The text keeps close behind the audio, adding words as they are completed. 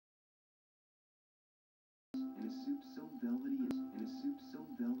soup so velvety, and a soup so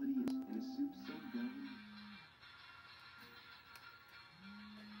velvety, and a soup so velvety.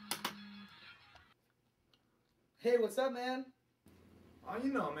 Hey, what's up, man?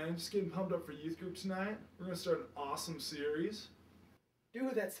 You know, man, just getting pumped up for youth group tonight. We're gonna start an awesome series.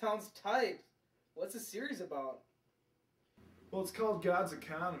 Dude, that sounds tight. What's the series about? Well, it's called God's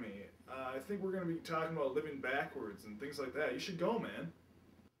Economy. I think we're gonna be talking about living backwards and things like that. You should go, man.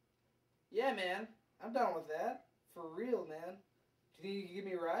 Yeah, man. I'm down with that. For real, man. Do you think you can give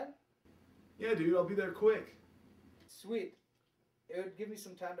me a ride? Yeah, dude, I'll be there quick. Sweet. It would give me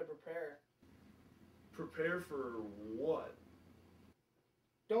some time to prepare. Prepare for what?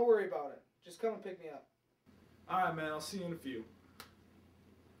 Don't worry about it. Just come and pick me up. Alright, man, I'll see you in a few.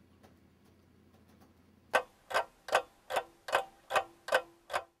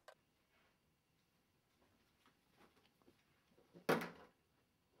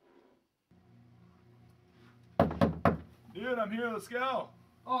 Dude, I'm here. Let's go.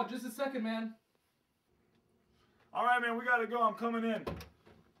 Oh, just a second, man. All right, man. We gotta go. I'm coming in.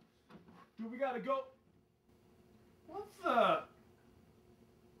 Dude, we gotta go. What the?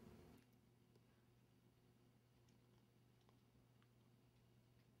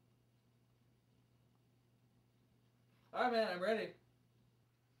 Alright, man. I'm ready.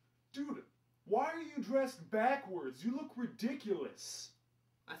 Dude, why are you dressed backwards? You look ridiculous.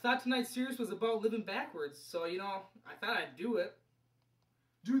 I thought tonight's series was about living backwards, so, I thought I'd do it.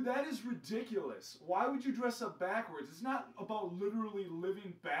 Dude, that is ridiculous. Why would you dress up backwards? It's not about literally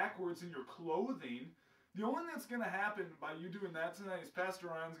living backwards in your clothing. The only thing that's going to happen by you doing that tonight is Pastor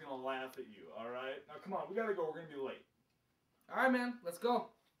Ryan's going to laugh at you, alright? Now, come on, we got to go. We're going to be late. Alright, man. Let's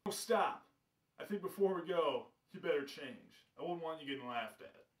go. Oh, stop. I think before we go, you better change. I wouldn't want you getting laughed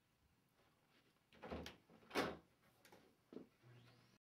at.